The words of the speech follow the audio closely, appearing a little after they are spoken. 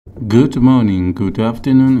Good morning, good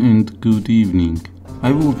afternoon, and good evening.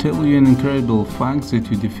 I will tell you an incredible fact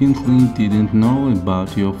that you definitely didn't know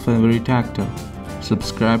about your favorite actor.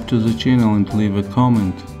 Subscribe to the channel and leave a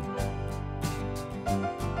comment.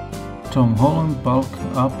 Tom Holland bulked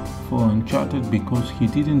up for Uncharted because he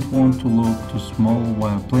didn't want to look too small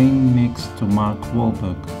while playing next to Mark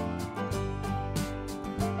Wahlberg.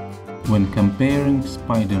 When comparing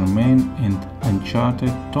Spider-Man and Uncharted,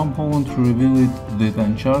 Tom Holland revealed that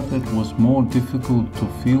Uncharted was more difficult to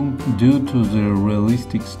film due to the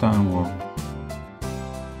realistic stunt work.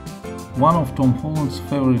 One of Tom Holland's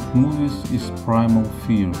favorite movies is Primal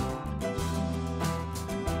Fear.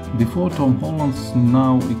 Before Tom Holland's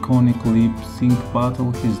now iconic lip-sync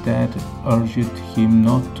battle, his dad urged him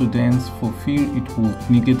not to dance for fear it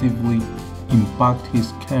would negatively impact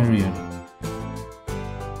his career.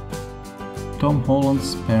 Tom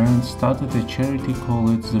Holland's parents started a charity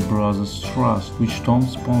called the Brothers Trust, which Tom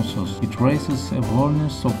sponsors. It raises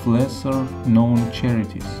awareness of lesser-known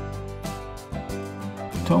charities.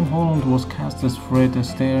 Tom Holland was cast as Fred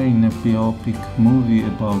Astaire in a biopic movie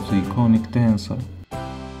about the iconic dancer.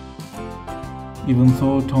 Even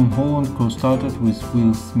though Tom Holland co-starred with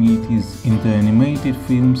Will Smith in the animated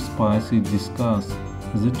film Spicy Disgust,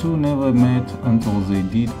 the two never met until they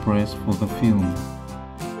did press for the film.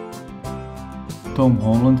 Tom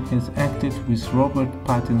Holland has acted with Robert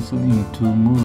Pattinson in 2 movies.